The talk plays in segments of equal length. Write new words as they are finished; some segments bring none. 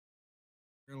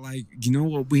like, you know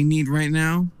what we need right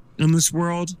now in this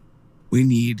world? We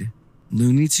need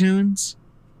Looney Tunes,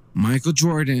 Michael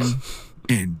Jordan,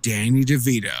 and Danny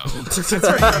DeVito. That's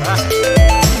right.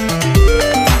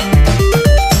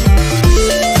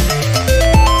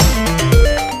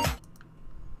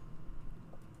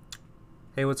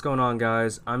 Hey, what's going on,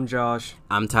 guys? I'm Josh.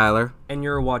 I'm Tyler. And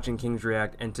you're watching Kings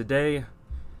React. And today,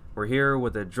 we're here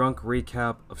with a drunk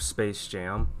recap of Space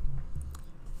Jam.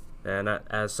 And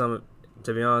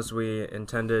to be honest, we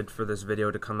intended for this video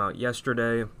to come out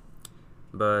yesterday.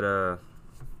 But,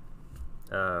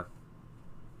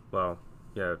 well,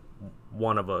 yeah,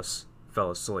 one of us fell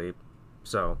asleep.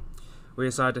 So, we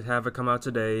decided to have it come out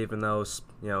today, even though,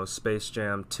 you know, Space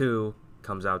Jam 2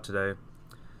 comes out today.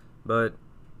 But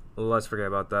let's forget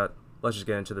about that. Let's just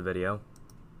get into the video.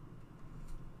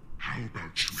 How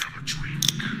about you have a drink?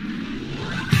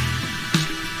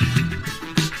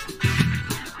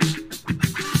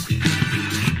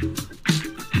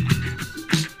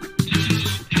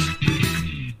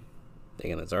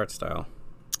 Digging his art style.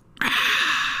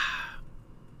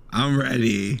 I'm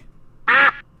ready.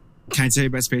 Can I tell you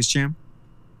about Space Jam?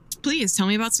 Please tell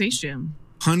me about Space Jam.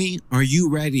 Honey, are you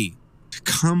ready?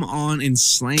 Come on and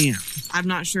slam. I'm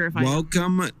not sure if I...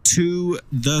 Welcome to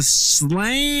the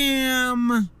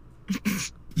slam.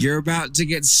 You're about to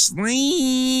get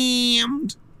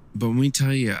slammed. But let me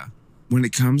tell you, when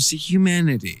it comes to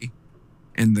humanity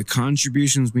and the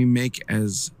contributions we make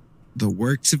as the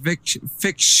works of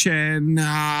fiction,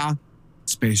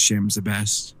 Space Jam's the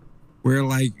best. We're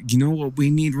like, you know what we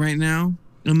need right now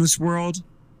in this world?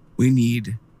 We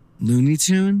need Looney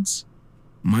Tunes,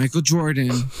 Michael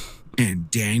Jordan, and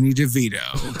Danny DeVito.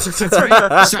 That's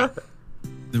right. So,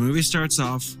 the movie starts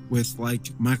off with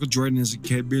like Michael Jordan as a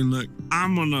kid being like,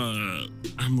 I'm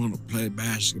gonna play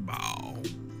basketball.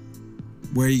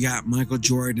 Where you got Michael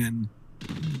Jordan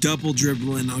double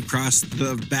dribbling across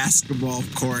the basketball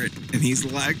court, and he's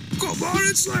like, come on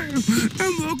and slam,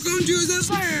 and welcome to the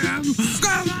slam.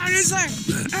 Come on and slam,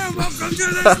 and welcome to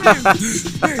the slam.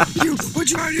 Hey, you, what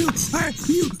you wanna do? Hey,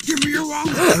 you, give me your wall.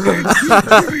 Hey, you,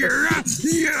 give me your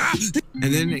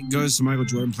And then it goes to Michael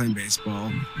Jordan playing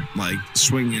baseball, like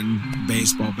swinging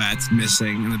baseball bats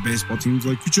missing, and the baseball team's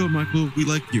like, good job, Michael, we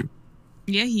like you.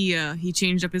 Yeah, he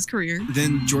changed up his career.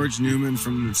 Then George Newman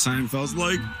from Seinfeld's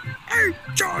like, hey,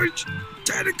 George,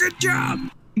 did a good job.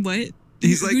 What?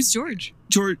 He's like, who's George?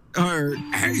 Hey,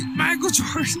 Michael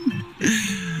Jordan.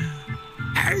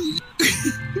 Hey,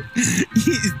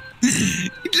 you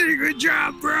did a good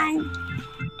job, bro.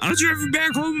 I'll drive you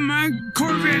back home in my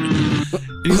Corvette.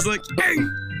 And he's like, hey,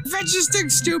 fetch the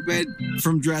stick, stupid.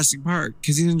 From Jurassic Park,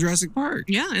 because he's in Jurassic Park.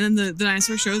 Yeah, and then the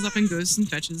dinosaur shows up and goes and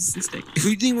fetches the stick. Who do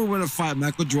you think would win a fight,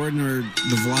 Michael Jordan or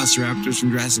the Velociraptors from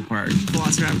Jurassic Park?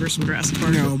 Velociraptors from Jurassic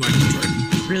Park. No, Michael Jordan.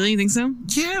 Really? You think so?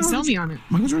 Yeah. Sell me on it.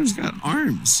 Michael Jordan's got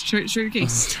arms. Show your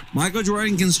case. Michael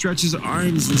Jordan can stretch his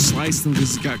arms and slice them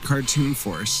because he's got cartoon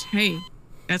force. Hey,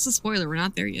 that's a spoiler. We're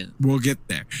not there yet. We'll get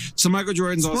there. So Michael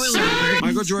Jordan's all sad.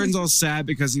 Michael Jordan's all sad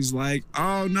because he's like,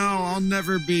 oh no, I'll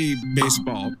never be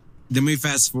baseball. Then we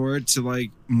fast forward to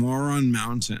like Moron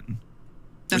Mountain.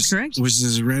 That's correct. Which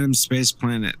is a random space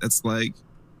planet. That's like,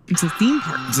 it's a theme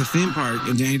park. It's a theme park.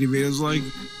 And Danny DeVito's like,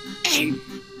 hey,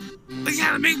 we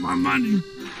gotta make more money.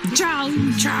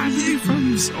 Charlie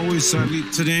from Always Sunny.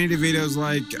 So Danny DeVito's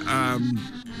like,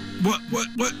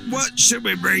 what should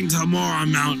we bring to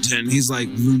Moron Mountain? He's like,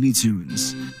 Looney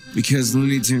Tunes. Because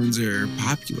Looney Tunes are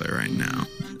popular right now.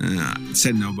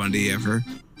 Said nobody ever.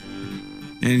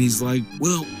 And he's like,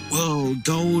 we'll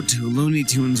go to Looney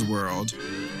Tunes World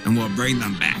and we'll bring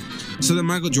them back. So then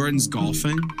Michael Jordan's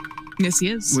golfing. Yes,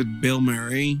 he is. With Bill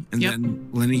Murray and then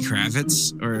Lenny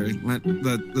Kravitz, or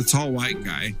the tall white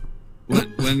guy.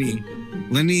 Lenny.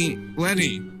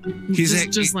 He's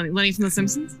just Lenny from The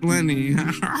Simpsons? Lenny.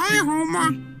 Hi,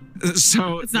 Homer.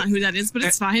 So it's not who that is, but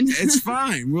it's fine. It's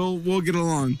fine. We'll get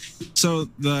along. So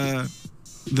the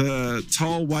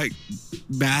tall white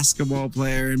basketball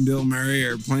player and Bill Murray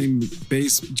are playing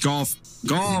golf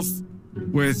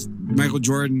with Michael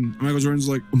Jordan. Michael Jordan's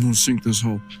like, I'm gonna sink this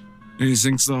hole, and he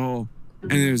sinks the hole.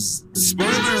 And there's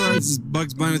spoiler alert, it's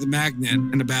Bugs Bunny with a magnet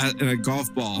and a bat and a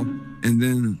golf ball, and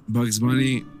then Bugs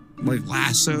Bunny like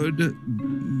lassoed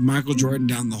Michael Jordan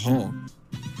down the hole.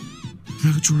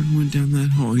 Michael Jordan went down that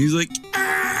hole. He's like,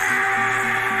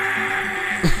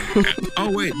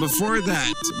 oh wait, before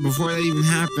that even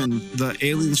happened, the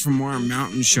aliens from Moron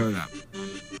Mountain showed up,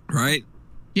 right?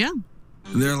 Yeah.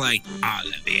 And they're like, all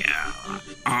of you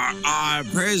are our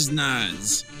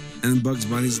prisoners. And Bugs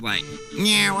Bunny's like,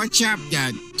 yeah, what's up,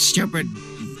 you stupid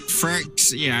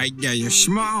fricks? Yeah, you're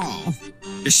small.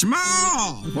 You're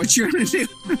small. What you gonna do?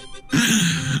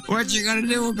 What you gonna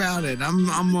do about it? I'm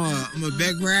a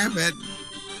big rabbit.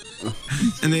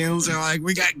 And the aliens are like,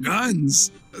 we got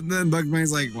guns. And then Bugs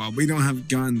Bunny's like, well, we don't have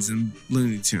guns in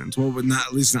Looney Tunes. Well, but not,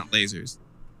 at least not lasers.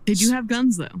 They do have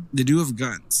guns though. They do have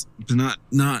guns, but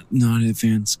not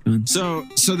advanced guns. So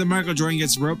then Michael Jordan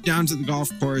gets roped down to the golf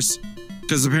course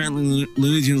because apparently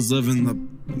Looney Tunes live in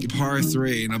the par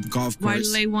 3 in a golf course. Why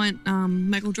do they want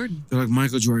Michael Jordan? They're like,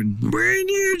 Michael Jordan, we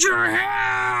need your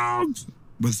help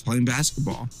with playing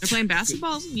basketball. They're playing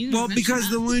basketball. Well, because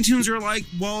the Looney Tunes are like,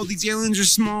 well, these aliens are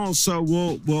small, so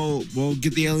we'll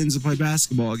get the aliens to play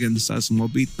basketball against us and we'll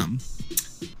beat them.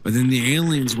 But then the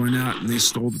aliens went out and they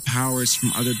stole the powers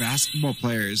from other basketball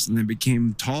players and they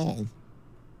became tall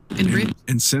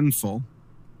and sinful.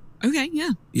 Okay, yeah.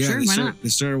 Yeah, sure, why not? They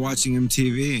started watching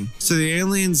MTV. So the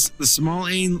aliens, the small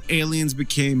aliens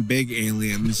became big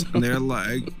aliens. And they're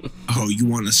like, oh, you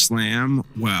want to slam?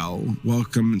 Well,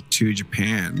 welcome to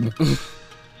Japan.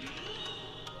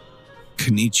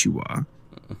 Konnichiwa.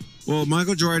 Well,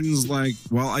 Michael Jordan's like,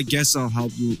 well, I guess I'll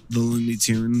help the Looney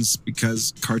Tunes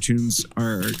because cartoons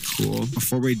are cool.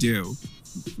 Before we do,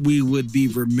 we would be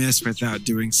remiss without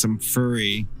doing some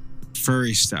furry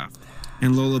stuff.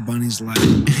 And Lola Bunny's like,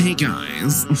 hey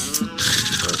guys.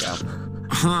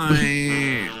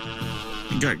 Hi.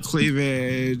 I got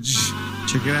cleavage.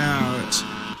 Check it out.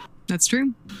 That's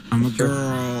true. I'm a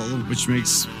girl, which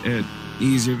makes it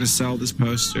easier to sell this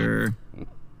poster.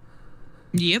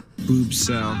 Yep. Boob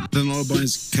sell. Then Lola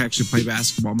Bunny's can actually play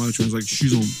basketball. Michael Jordan's like,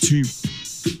 she's on the team.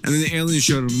 And then the aliens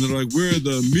showed up and they're like, we're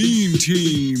the mean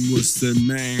team. What's the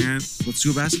man? Let's do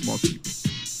a basketball team.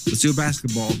 Let's do a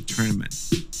basketball tournament.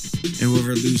 And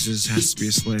whoever loses has to be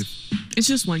a slave. It's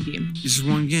just one game. It's just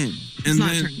one game. And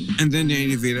then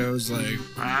Danny DeVito's like,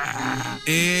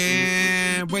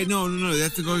 and wait, no. They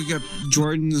have to go get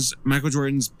Michael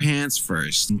Jordan's pants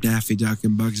first. And Daffy Duck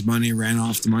and Bugs Bunny ran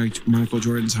off to Michael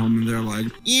Jordan's home and they're like,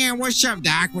 yeah, what's up,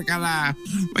 Doc? We gotta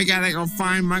go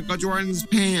find Michael Jordan's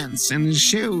pants and his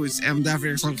shoes. And Daffy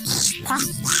Duck's like,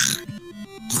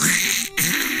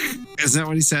 is that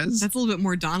what he says? That's a little bit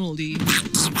more Donald-y.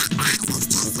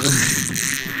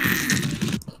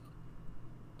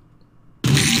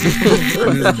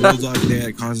 And then the bulldog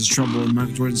dad causes trouble and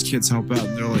Michael Jordan's kids help out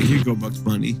and they're like, here you go, Bugs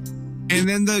Bunny. And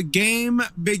then the game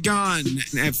begun.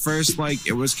 And at first, like,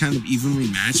 it was kind of evenly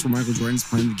matched where Michael Jordan's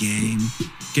playing the game,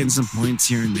 getting some points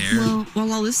here and there. Well,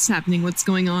 while all this is happening, what's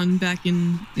going on back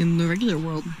in the regular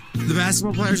world? The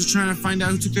basketball players are trying to find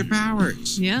out who took their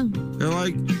powers. Yeah. They're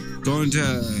like going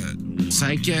to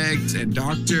psychics and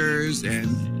doctors and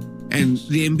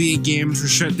the NBA games were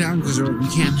shut down because we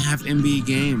can't have NBA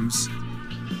games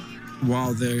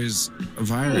while there's a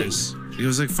virus. It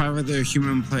was like 5 other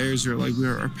human players who were like,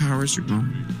 our powers are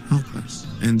gone. Help us.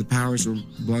 And the powers were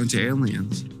belonging to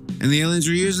aliens. And the aliens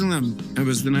were using them. It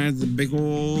was the night of the big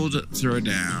old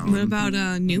throwdown. What about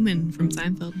Newman from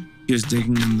Seinfeld? He was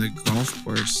digging in the golf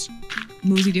course.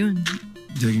 What was he doing?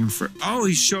 Digging for... Oh,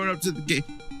 he showed up to the game.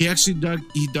 He actually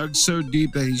dug so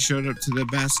deep that he showed up to the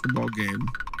basketball game.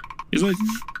 He's like,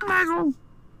 Michael,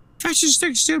 fetch your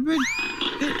stick, stupid.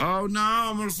 Oh, no,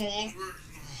 I'm going to fall over.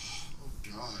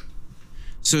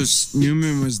 So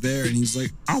Newman was there and he's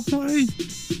like, I'll play.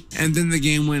 And then the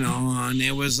game went on.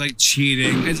 It was like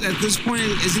cheating. At this point,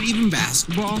 is it even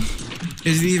basketball?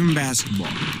 Is it even basketball?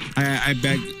 I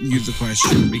beg you the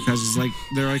question because it's like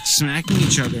they're like smacking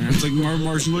each other. And it's like Marvin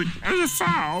Marshall like, there's a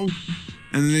foul.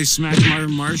 And then they smack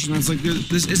Marvin Marshall and it's like,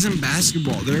 this isn't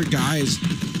basketball. They're guys.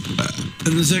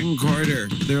 In the second quarter,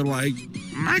 they're like,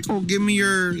 Michael, give me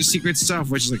your secret stuff,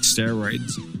 which is like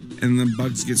steroids. And then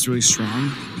Bugs gets really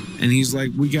strong. And he's like,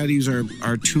 we got to use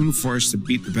our Toon Force to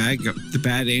beat the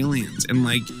bad aliens. And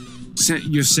like,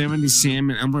 Yosemite Sam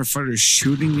and Elmer Fudd are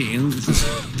shooting the aliens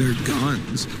with their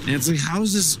guns. And it's like, how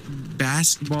is this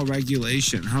basketball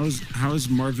regulation? How is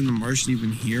Marvin the Martian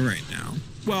even here right now?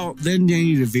 Well, then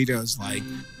Danny DeVito's like,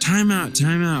 time out.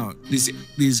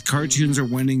 These cartoons are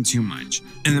winning too much.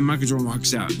 And then Michael Jordan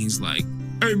walks out and he's like,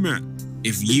 hey man,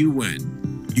 if you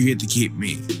win, you get to keep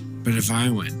me. But if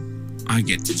I win, I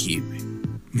get to keep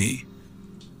me.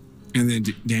 And then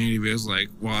Danny DeVito's like,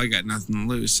 well, I got nothing to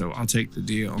lose, so I'll take the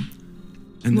deal.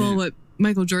 And what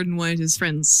Michael Jordan wanted his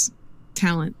friend's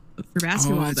talent for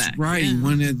basketball that's back. Right. Yeah. He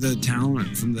wanted the talent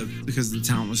because the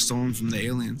talent was stolen from the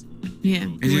aliens. Yeah.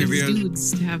 And He wanted his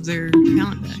dudes to have their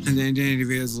talent back. And then Danny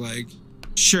DeVito's like,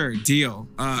 sure, deal.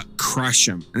 Crush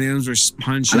him. And the aliens were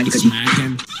punching,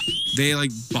 smacking. They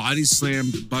like body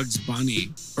slammed Bugs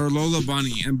Bunny or Lola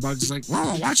Bunny, and Bugs is like,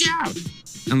 whoa, watch out.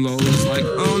 And Lola's like,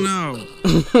 oh no,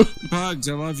 Bugs,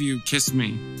 I love you, kiss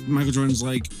me. Michael Jordan's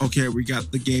like, okay, we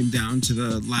got the game down to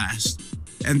the last.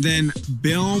 And then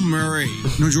Bill Murray,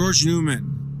 no, George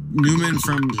Newman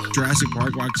from Jurassic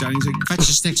Park walks out and he's like, fetch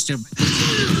a stick, stupid.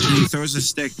 And he throws a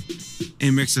stick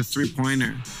and makes a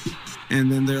 3-pointer.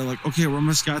 And then they're like, okay, we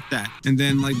almost got that. And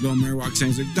then like Bill Murray walks in,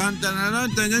 he's like, dun dun dun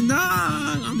dun dun dun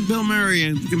dun. I'm Bill Murray,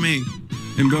 and look at me.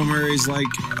 And Bill Murray's like,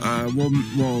 we'll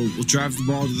drive the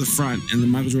ball to the front. And then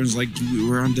Michael Jordan's like,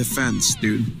 we're on defense,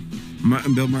 dude.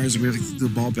 And Bill Murray's like, we have to get the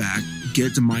ball back, get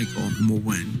it to Michael, and we'll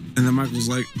win. And then Michael's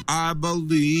like, I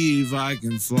believe I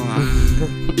can fly.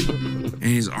 And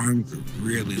his arm grew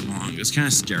really long. It's kind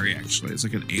of scary, actually. It's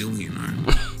like an alien arm.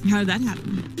 How did that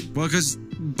happen? Well, because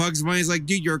Bugs Bunny's like,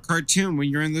 dude, you're a cartoon. When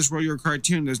you're in this world, you're a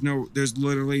cartoon. There's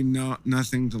literally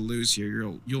nothing to lose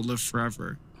here. You'll live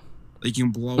forever. Like, you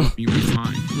can blow up and you'll be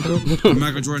fine. And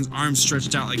Michael Jordan's arms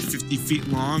stretched out like 50 feet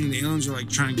long. And the aliens are like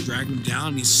trying to drag him down.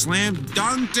 And he slam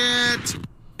dunked it.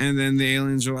 And then the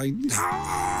aliens are like,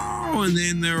 no. And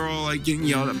then they're all like getting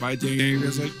yelled at by Dave.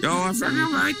 It's like, yo, I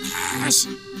forgot my pass.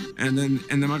 And then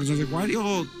Michael Jordan's like, why do you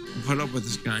all put up with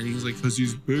this guy? And he's like, because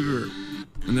he's bigger.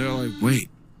 And they're like, wait,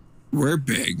 we're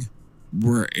big.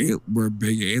 We're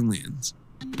big aliens.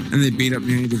 And they beat up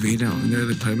Danny DeVito, and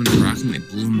they put him in a rock and they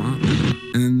blew him up.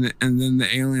 And then the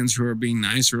aliens who are being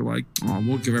nice were like, oh,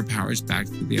 we'll give our powers back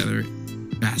to the other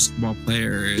basketball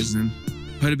players and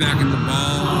put it back in the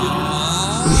ball.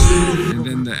 And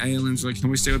then the aliens were like, can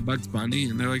we stay with Bugs Bunny?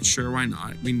 And they're like, sure, why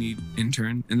not? We need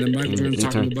intern. And then Michael Jordan's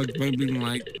talking to Bugs Bunny being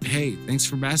like, hey, thanks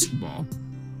for basketball.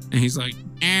 And he's like,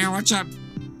 what's up?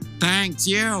 Thanks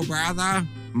you, brother.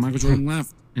 Michael Jordan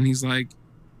left. And he's like,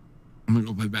 I'm gonna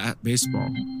go play baseball.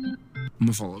 I'm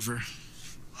gonna fall over.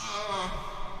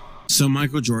 So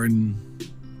Michael Jordan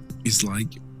is like,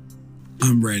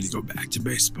 I'm ready to go back to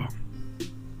baseball.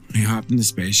 He hopped in the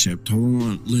spaceship, told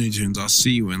Looney Tunes, I'll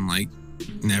see you in like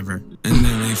never. And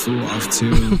then they flew off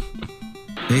to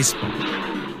baseball.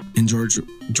 And George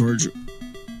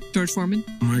Foreman?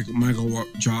 Michael,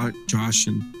 Josh,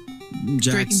 and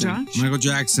Jackson. Drake and Josh? Michael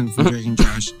Jackson from Drake and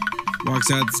Josh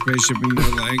walks out the spaceship and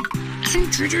they're like,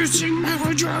 introducing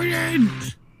Michael Jordan.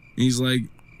 He's like,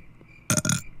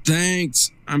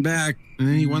 thanks, I'm back. And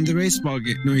then he won the baseball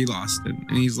game. No, he lost it.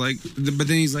 And he's like, but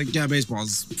then he's like, yeah,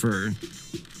 baseball's for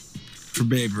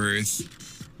Babe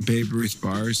Ruth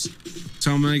bars.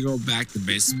 So I'm gonna go back to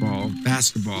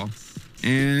basketball,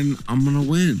 and I'm gonna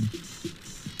win.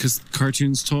 Because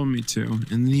cartoons told me to,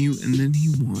 and then he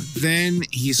won. Then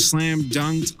he slam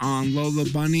dunked on Lola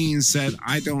Bunny and said,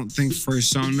 I don't think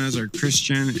personas are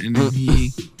Christian. And then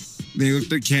they looked at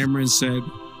the camera and said,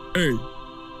 hey,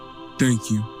 thank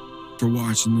you for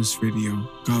watching this video.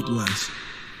 God bless.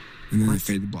 And then they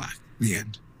fade to black. The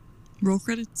end. Roll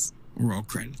credits? Roll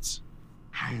credits.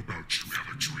 How about you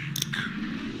have a drink?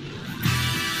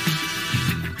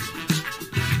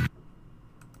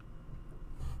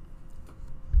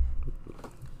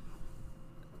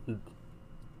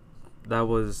 That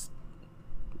was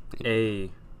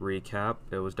a recap.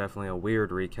 It was definitely a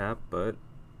weird recap, but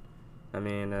I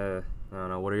mean, I don't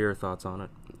know. What are your thoughts on it?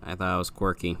 I thought it was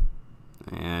quirky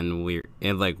and weird.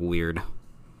 Weird.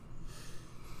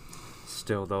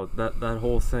 Still, though, that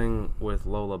whole thing with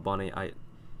Lola Bunny,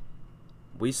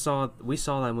 we saw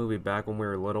that movie back when we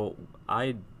were little.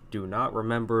 I do not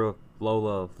remember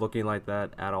Lola looking like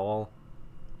that at all.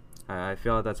 I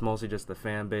feel like that's mostly just the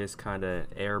fan base kind of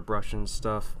airbrushing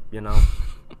stuff, you know.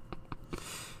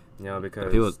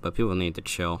 Because but people need to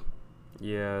chill.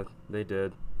 Yeah, they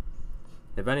did.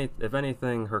 If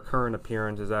anything, her current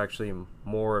appearance is actually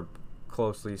more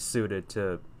closely suited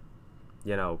to,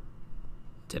 you know,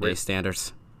 Today's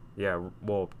standards. Yeah,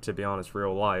 well, to be honest,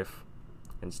 real life,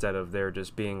 instead of there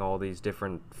just being all these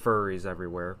different furries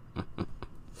everywhere.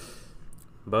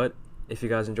 But if you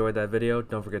guys enjoyed that video,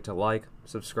 don't forget to like,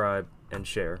 subscribe, and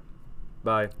share.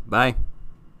 Bye. Bye.